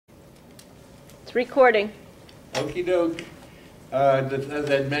It's recording. Okie doke. As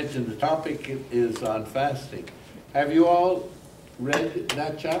I mentioned, the topic is on fasting. Have you all read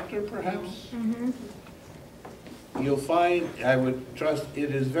that chapter, perhaps? Mm-hmm. You'll find, I would trust,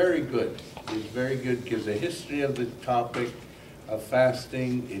 it is very good. It's very good. It gives a history of the topic of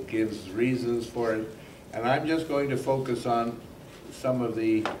fasting. It gives reasons for it. And I'm just going to focus on some of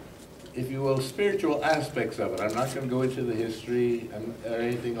the, if you will, spiritual aspects of it. I'm not going to go into the history or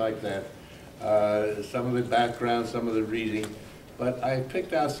anything like that. Some of the background, some of the reading. But I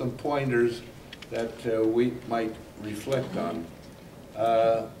picked out some pointers that we might reflect on.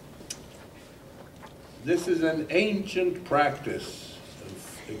 This is an ancient practice.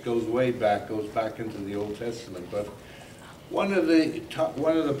 It goes way back, goes back into the Old Testament. But one of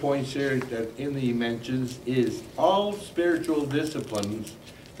the points here that in the mentions is all spiritual disciplines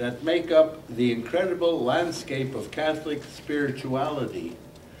that make up the incredible landscape of Catholic spirituality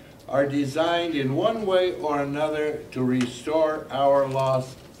are designed in one way or another to restore our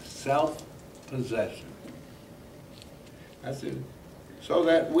lost self-possession. That's it. So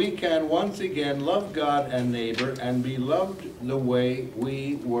that we can once again love God and neighbor and be loved the way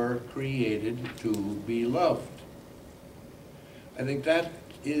we were created to be loved. I think that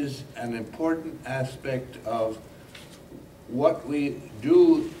is an important aspect of what we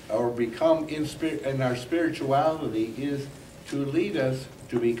do or become in our spirituality, is to lead us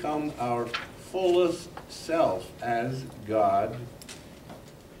to become our fullest self as God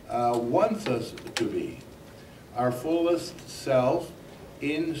wants us to be. Our fullest self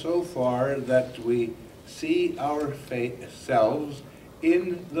insofar that we see ourselves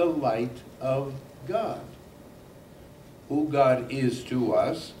in the light of God. Who God is to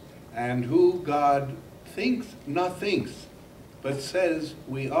us and who God not thinks, but says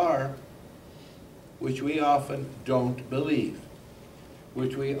we are, which we often don't believe,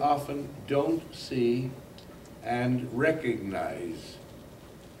 which we often don't see and recognize.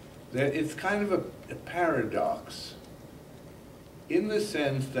 That it's kind of a paradox in the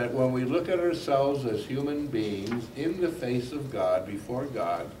sense that when we look at ourselves as human beings in the face of God, before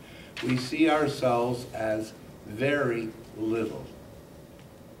God, we see ourselves as very little.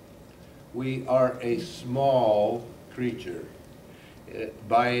 We are a small creature.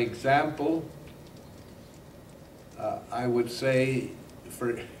 By example, I would say,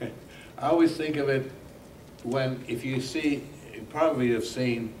 I always think of it when, if you see, you probably have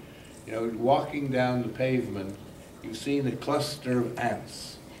seen, walking down the pavement, you've seen a cluster of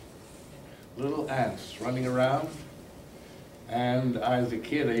ants, little ants running around, and as a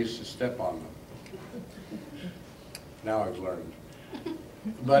kid I used to step on them. Now I've learned.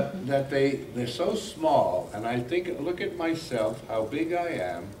 But that they're so small, and I think, look at myself, how big I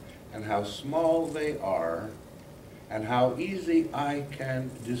am, and how small they are, and how easy I can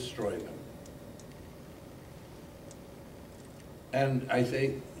destroy them. And I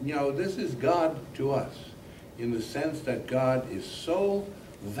say, this is God to us, in the sense that God is so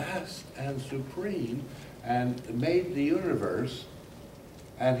vast and supreme and made the universe,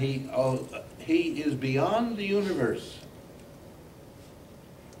 and He is beyond the universe.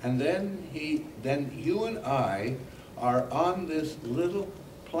 And then you and I are on this little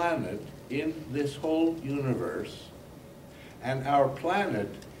planet in this whole universe, and our planet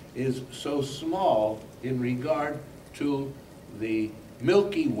is so small in regard to the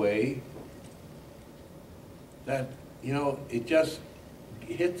Milky Way that, it just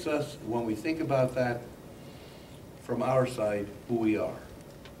hits us when we think about that from our side, who we are.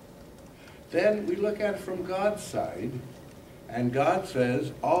 Then we look at it from God's side, and God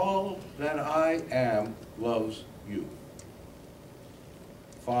says, all that I am loves you.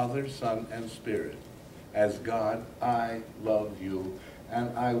 Father, Son, and Spirit. As God, I love you,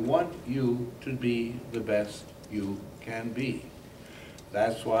 and I want you to be the best you can be.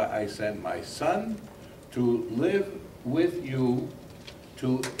 That's why I sent my Son to live with you,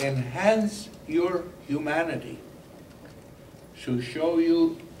 to enhance your humanity, to show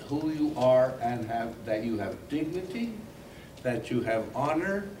you who you are and that you have dignity, that you have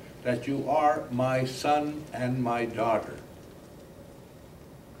honor, that you are my son and my daughter.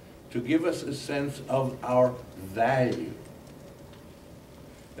 To give us a sense of our value,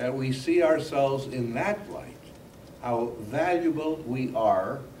 that we see ourselves in that light, how valuable we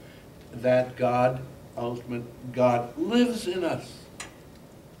are, that God lives in us.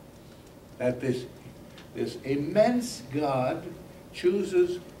 That this immense God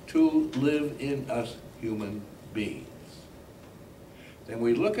chooses to live in us human beings. Then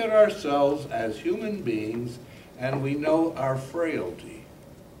we look at ourselves as human beings and we know our frailty.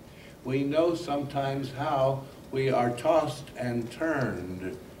 We know sometimes how we are tossed and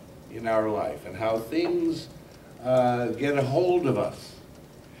turned in our life, and how things get a hold of us,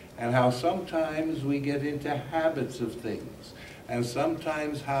 and how sometimes we get into habits of things, and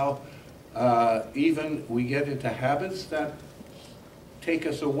sometimes how even we get into habits that take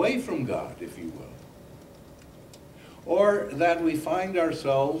us away from God, if you will. Or that we find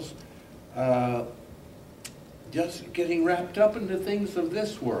ourselves just getting wrapped up in the things of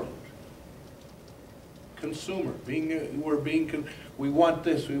this world. Consumer, we want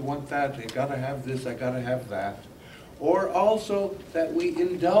this, we want that, I gotta have this, I gotta have that. Or also that we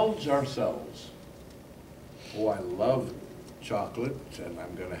indulge ourselves. Oh, I love chocolate, and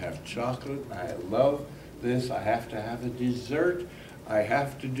I'm gonna have chocolate, I love this, I have to have a dessert, I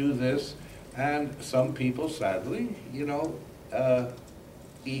have to do this. And some people, sadly, you know,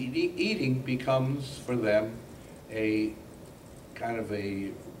 eating becomes for them a kind of a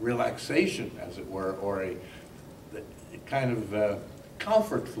relaxation, as it were, or a kind of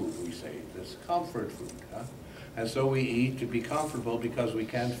comfort food, we say, this comfort food. Huh? And so we eat to be comfortable because we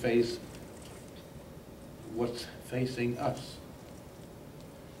can't face what's facing us.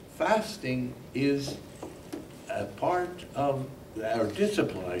 Fasting is a part of our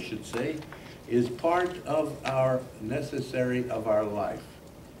discipline, I should say, is part of our necessary of our life.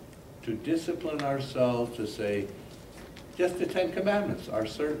 To discipline ourselves, to say, just the Ten Commandments are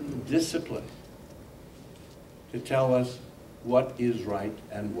certain discipline to tell us what is right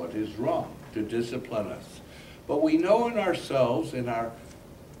and what is wrong, to discipline us. But we know in ourselves, in our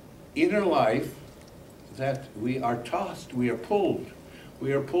inner life, that we are tossed, we are pulled.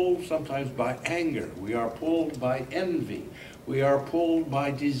 We are pulled sometimes by anger, we are pulled by envy, we are pulled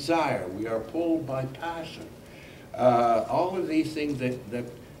by desire, we are pulled by passion. All of these things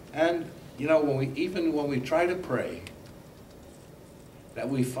and you know, even when we try to pray, that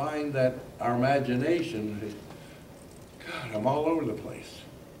we find that our imagination, God, I'm all over the place.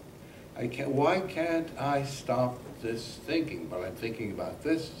 Why can't I stop this thinking? But I'm thinking about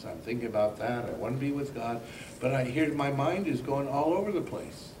this, I'm thinking about that, I want to be with God, but I hear my mind is going all over the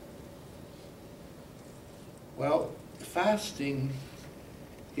place. Well, fasting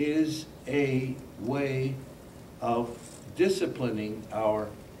is a way of disciplining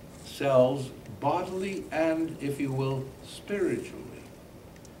ourselves bodily and, if you will, spiritually.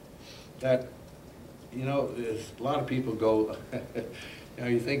 That, you know, a lot of people go, you know,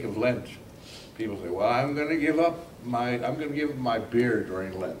 you think of Lent, people say, well, I'm going to give up my beer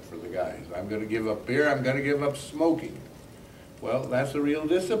during Lent for the guys. I'm going to give up beer, I'm going to give up smoking. Well, that's a real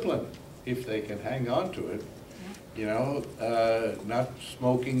discipline, if they can hang on to it. You know, not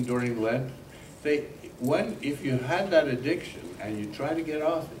smoking during Lent. If you had that addiction and you try to get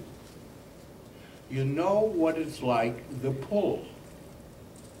off it, you know what it's like, the pull,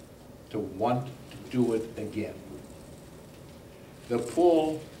 to want to do it again. The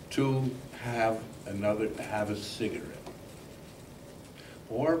pull to have a cigarette.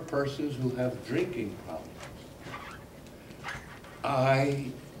 Or persons who have drinking problems.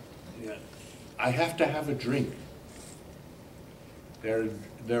 I have to have a drink. There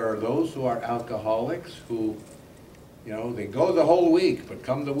are those who are alcoholics who, you know, they go the whole week, but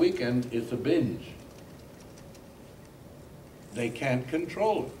come the weekend, it's a binge. They can't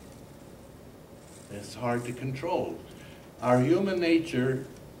control it. It's hard to control. Our human nature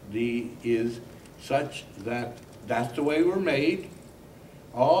is such that that's the way we're made.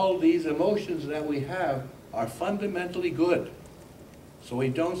 All these emotions that we have are fundamentally good. So we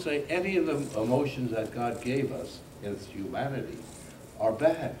don't say any of the emotions that God gave us as humanity are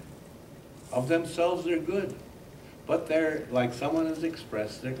bad. Of themselves, they're good. But they're, like someone has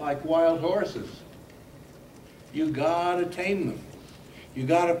expressed, they're like wild horses. You gotta tame them. You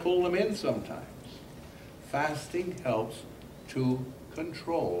gotta pull them in sometimes. Fasting helps to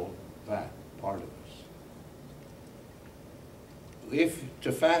control that part of us. If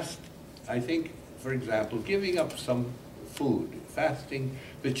to fast, I think, for example, giving up some food, fasting,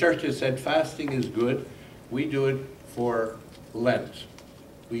 the church has said fasting is good. We do it for Lent.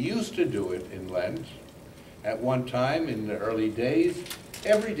 We used to do it in Lent. At one time, in the early days,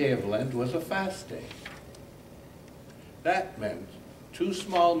 every day of Lent was a fast day. That meant 2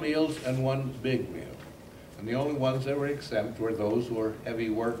 small meals and 1 big meal. And the only ones that were exempt were those who were heavy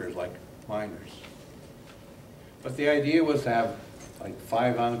workers, like miners. But the idea was to have like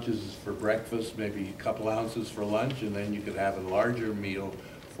 5 ounces for breakfast, maybe a couple ounces for lunch, and then you could have a larger meal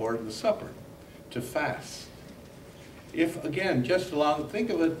for the supper, to fast. If, again, just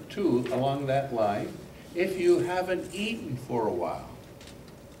think of it too, along that line, if you haven't eaten for a while,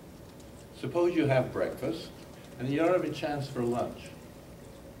 suppose you have breakfast, and you don't have a chance for lunch.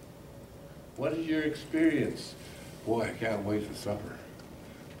 What is your experience? Boy, I can't wait for supper.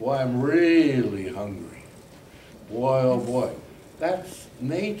 Boy, I'm really hungry. Boy, oh boy. That's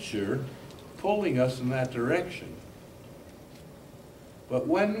nature pulling us in that direction. But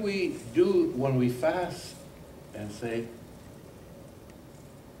when we fast and say,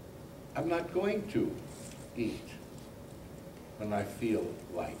 I'm not going to eat when I feel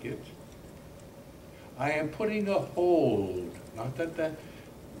like it, I am putting a hold,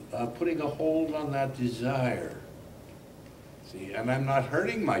 putting a hold on that desire. See, and I'm not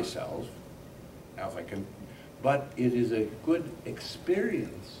hurting myself, now if I can, but it is a good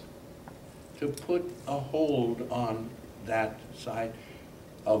experience to put a hold on that side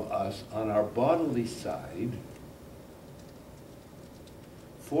of us, on our bodily side,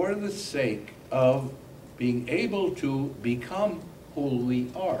 for the sake of being able to become who we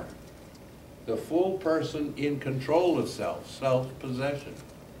are. The full person in control of self, self-possession.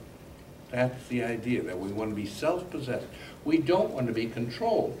 That's the idea, that we want to be self-possessed. We don't want to be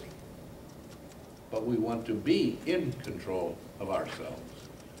controlled, but we want to be in control of ourselves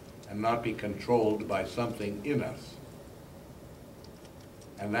and not be controlled by something in us.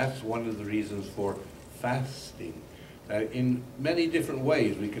 And that's one of the reasons for fasting. In many different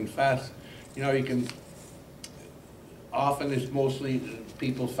ways we can fast. You know, you can, often it's mostly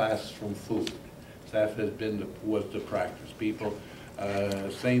people fast from food. That has been was the practice. People,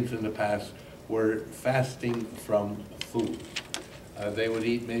 saints in the past, were fasting from food. They would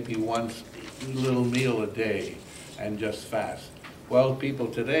eat maybe one little meal a day and just fast. Well, people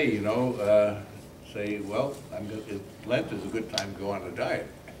today, you know, say, well, Lent is a good time to go on a diet.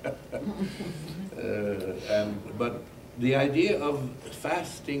 But the idea of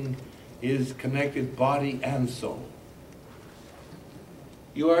fasting is connected body and soul.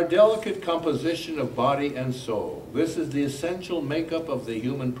 You are a delicate composition of body and soul. This is the essential makeup of the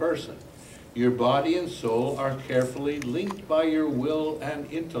human person. Your body and soul are carefully linked by your will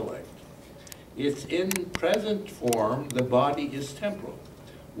and intellect. Its in present form, the body is temporal.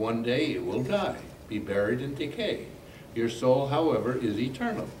 One day it will die, be buried in decay. Your soul, however, is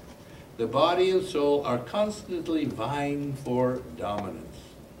eternal. The body and soul are constantly vying for dominance.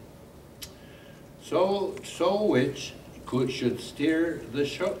 So which should steer the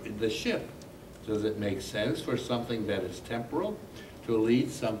ship? Does it make sense for something that is temporal to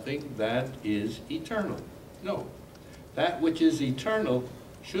lead something that is eternal? No. That which is eternal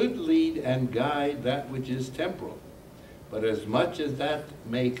should lead and guide that which is temporal. But as much as that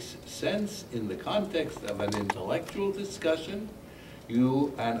makes sense in the context of an intellectual discussion,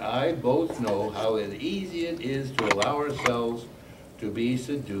 you and I both know how easy it is to allow ourselves to be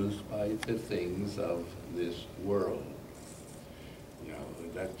seduced by the things of this world. You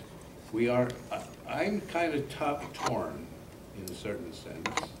know, that we are, I'm kind of torn in a certain sense,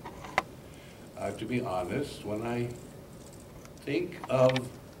 to be honest, when I think of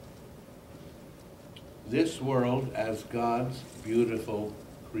this world as God's beautiful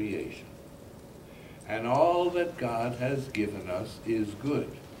creation. And all that God has given us is good.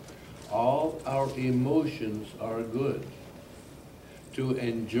 All our emotions are good. To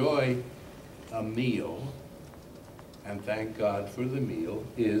enjoy a meal, and thank God for the meal,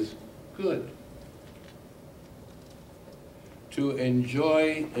 is good. To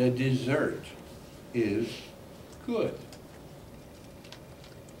enjoy a dessert is good.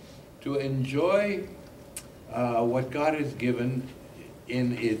 To enjoy what God has given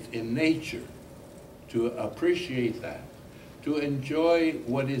in nature, to appreciate that, to enjoy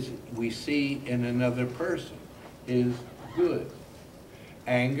what we see in another person is good.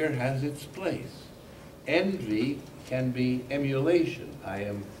 Anger has its place. Envy can be emulation.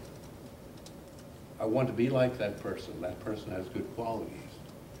 I want to be like that person. That person has good qualities.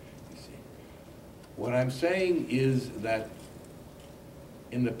 You see, what I'm saying is that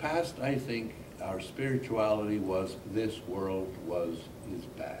in the past, I think our spirituality was, this world is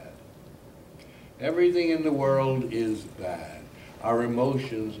bad. Everything in the world is bad. Our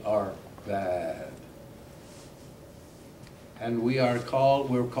emotions are bad. And we're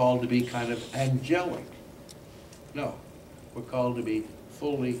called to be kind of angelic. No, we're called to be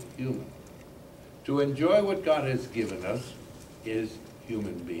fully human. To enjoy what God has given us is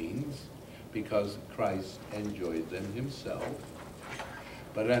human beings, because Christ enjoyed them himself.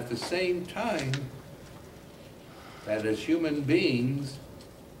 But at the same time, that as human beings,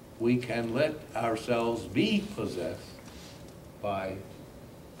 we can let ourselves be possessed by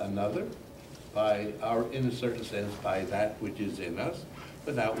another, in a certain sense, by that which is in us,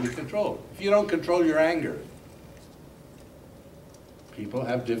 but that we control. If you don't control your anger, people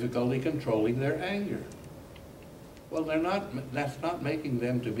have difficulty controlling their anger. Well, that's not making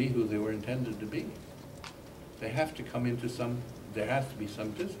them to be who they were intended to be. They have to come into some there has to be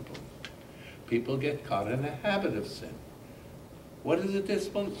some discipline. People get caught in a habit of sin. What is the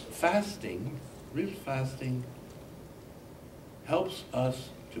discipline? Fasting, real fasting, helps us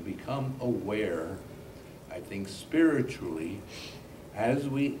to become aware, I think spiritually, as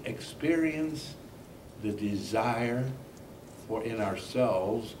we experience the desire for in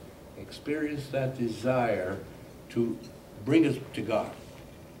ourselves, experience that desire to bring us to God.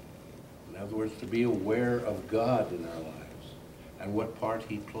 In other words, to be aware of God in our lives and what part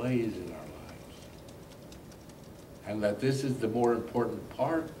He plays in our lives. And that this is the more important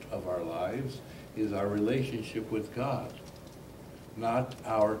part of our lives, is our relationship with God, not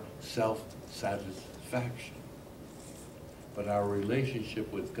our self-satisfaction. But our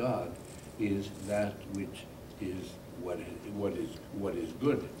relationship with God is that which is what is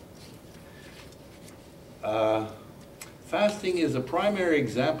good. Fasting is a primary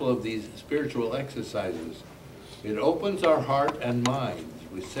example of these spiritual exercises. It opens our heart and mind.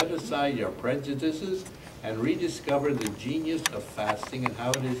 We set aside our prejudices and rediscover the genius of fasting and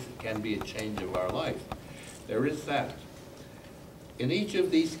how can be a change of our life. There is that. In each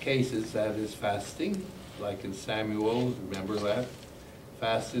of these cases, that is fasting, like in Samuel, remember that?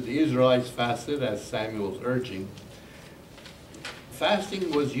 Fasted, the Israelites fasted as Samuel's urging.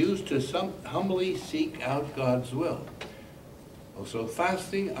 Fasting was used to humbly seek out God's will. So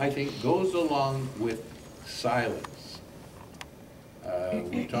fasting, I think, goes along with silence.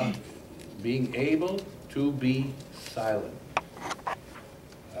 We talk being able to be silent.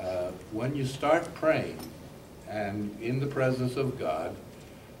 When you start praying and in the presence of God,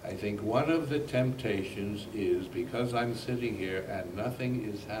 I think one of the temptations is, because I'm sitting here and nothing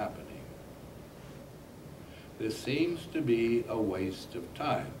is happening, this seems to be a waste of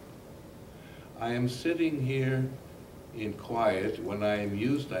time. I am sitting here in quiet. When I am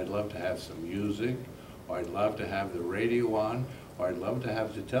used, I'd love to have some music, or I'd love to have the radio on, or I'd love to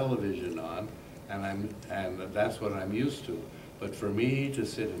have the television on, and that's what I'm used to. But for me to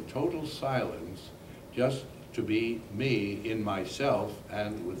sit in total silence, just to be me in myself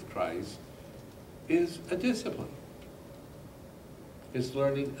and with Christ, is a discipline. It's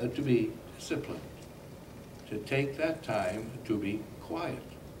learning to be disciplined, to take that time to be quiet,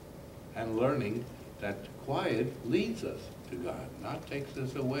 and learning that quiet leads us to God, not takes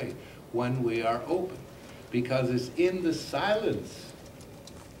us away when we are open. Because it's in the silence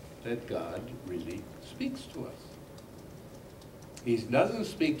that God really speaks to us. He doesn't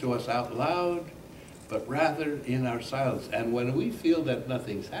speak to us out loud, but rather in our silence. And when we feel that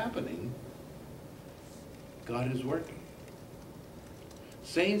nothing's happening, God is working.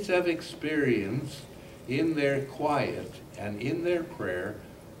 Saints have experienced in their quiet and in their prayer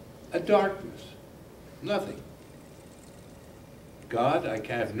a darkness. Nothing. God, I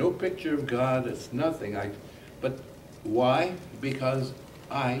can have no picture of God, it's nothing. But why? Because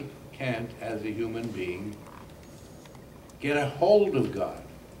I can't, as a human being, get a hold of God.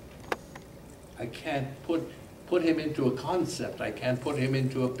 I can't put Him into a concept. I can't put Him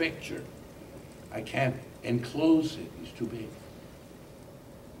into a picture. I can't enclose Him. He's too big.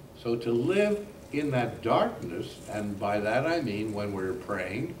 So to live in that darkness, and by that I mean when we're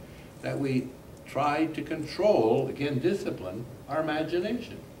praying, that we try to control, again, discipline, our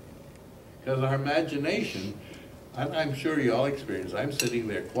imagination. Because our imagination, I'm sure you all experience, I'm sitting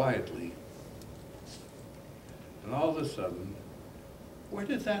there quietly, and all of a sudden, where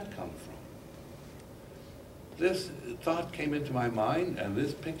did that come from? This thought came into my mind, and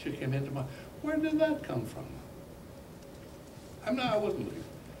this picture came into my, where did that come from? I wouldn't leave.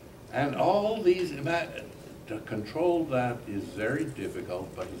 And all these, to control that is very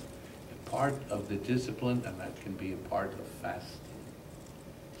difficult, but it's part of the discipline, and that can be a part of fasting,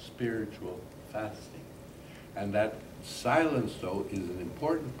 spiritual fasting. And that silence, though, is an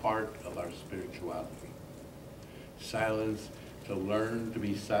important part of our spirituality. Silence, to learn to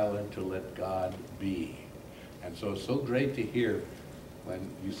be silent, to let God be. And so it's so great to hear when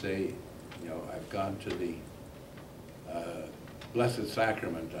you say, you know, I've gone to the Blessed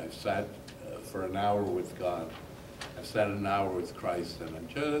Sacrament, I've sat for an hour with God, I've sat an hour with Christ, and I'm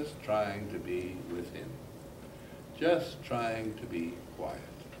just trying to be with Him. Just trying to be quiet.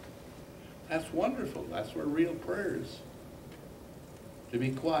 That's wonderful. That's where real prayer is. To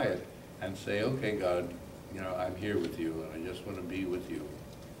be quiet and say, okay, God, you know, I'm here with you, and I just want to be with you.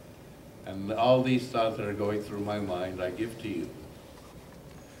 And all these thoughts that are going through my mind, I give to you.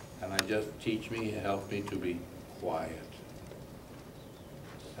 And I just teach me, help me to be quiet.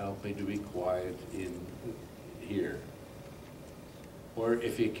 Help me to be quiet in here. Or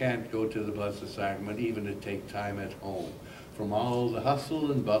if you can't go to the Blessed Sacrament, even to take time at home from all the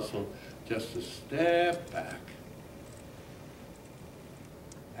hustle and bustle, just to step back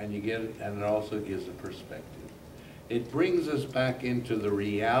and it also gives a perspective. It brings us back into the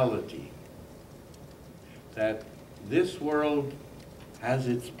reality that this world has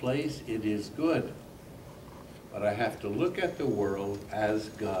its place, it is good, but I have to look at the world as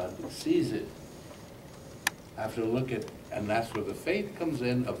God sees it. I have to look at, and that's where the faith comes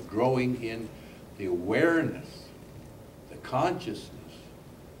in, of growing in the awareness, the consciousness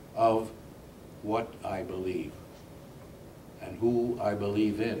of what I believe and who I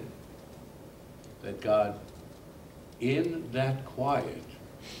believe in. That God, in that quiet,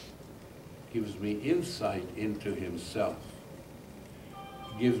 gives me insight into himself,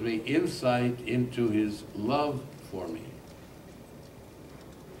 gives me insight into his love for me,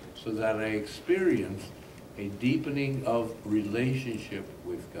 so that I experience a deepening of relationship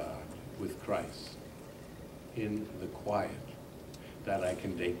with God, with Christ, in the quiet, that I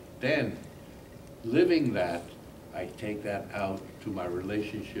can take. Then, living that, I take that out to my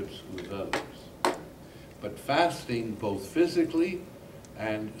relationships with others. But fasting, both physically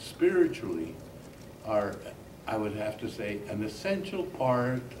and spiritually, are, I would have to say, an essential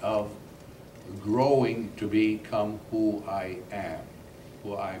part of growing to become who I am,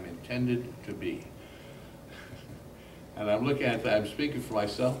 who I'm intended to be. And I'm looking at that, I'm speaking for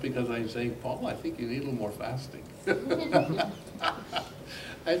myself because I'm saying, Paul, I think you need a little more fasting.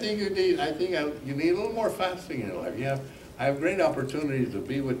 I think you need a little more fasting in your life. I have great opportunities to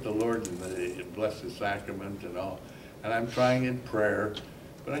be with the Lord in the Blessed Sacrament and all, and I'm trying in prayer,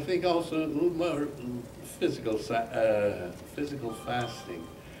 but I think also a little more physical fasting,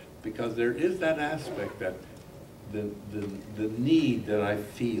 because there is that aspect that the need that I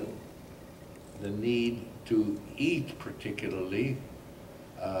feel, the need to eat particularly,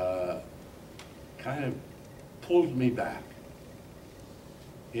 kind of pulls me back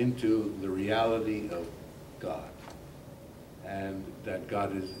into the reality of God, and that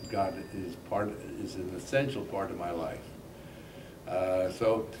God is an essential part of my life.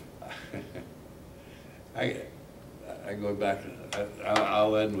 So I go back.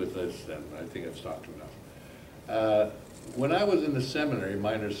 I'll end with this, then. I think I've talked enough. When I was in the seminary,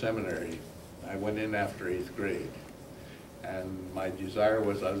 minor seminary, I went in after 8th grade, and my desire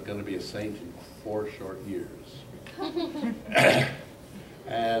was I was going to be a saint in 4 short years.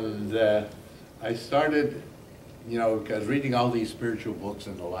 And I started, because reading all these spiritual books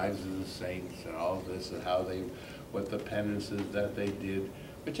and the lives of the saints and all this, and what the penances that they did,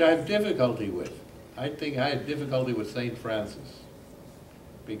 which I have difficulty with. I think I had difficulty with St. Francis,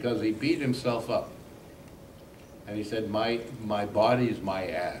 because he beat himself up. And he said, my body is my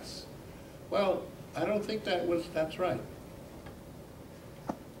ass. Well, I don't think that's right.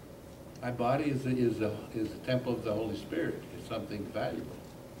 My body is the temple of the Holy Spirit. It's something valuable.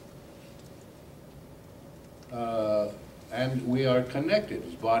 And we are connected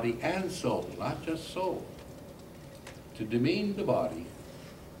as body and soul, not just soul. To demean the body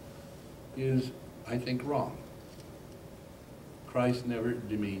is, I think, wrong. Christ never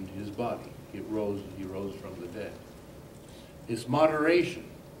demeaned his body. He rose from the dead. It's moderation.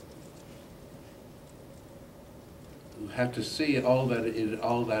 You have to see all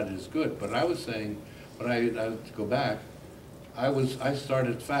that is good. But I was saying, when I have to go back, I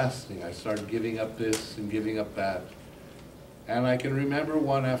started fasting. I started giving up this and giving up that. And I can remember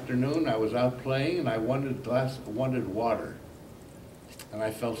one afternoon I was out playing and I wanted water. And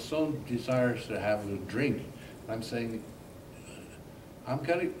I felt so desirous to have a drink. I'm saying,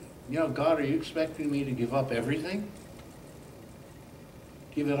 God, are you expecting me to give up everything?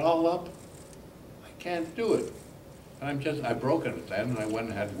 Give it all up? I can't do it. And I broke it then, and I went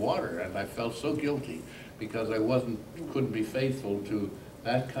and had water, and I felt so guilty because I couldn't be faithful to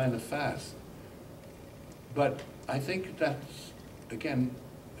that kind of fast. But I think that's, again,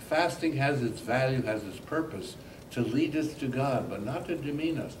 fasting has its value, has its purpose to lead us to God, but not to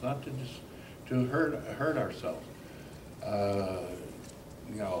demean us, not to hurt ourselves.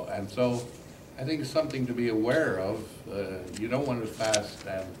 And so I think it's something to be aware of. You don't want to fast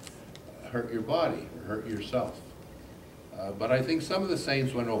and hurt your body or hurt yourself. But I think some of the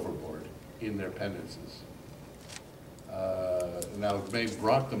saints went overboard in their penances. Now it may have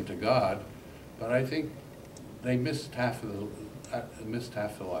brought them to God, but I think they missed half of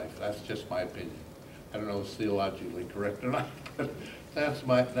the life. That's just my opinion. I don't know if it's theologically correct or not, but that's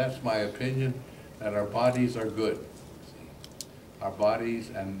my opinion. That our bodies are good. Our bodies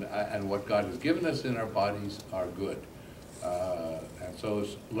and what God has given us in our bodies are good. And so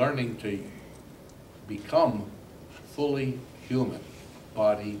it's learning to become fully human,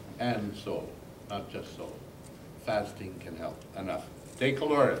 body and soul, not just soul. Fasting can help enough. De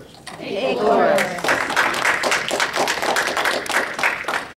Colores. De Colores.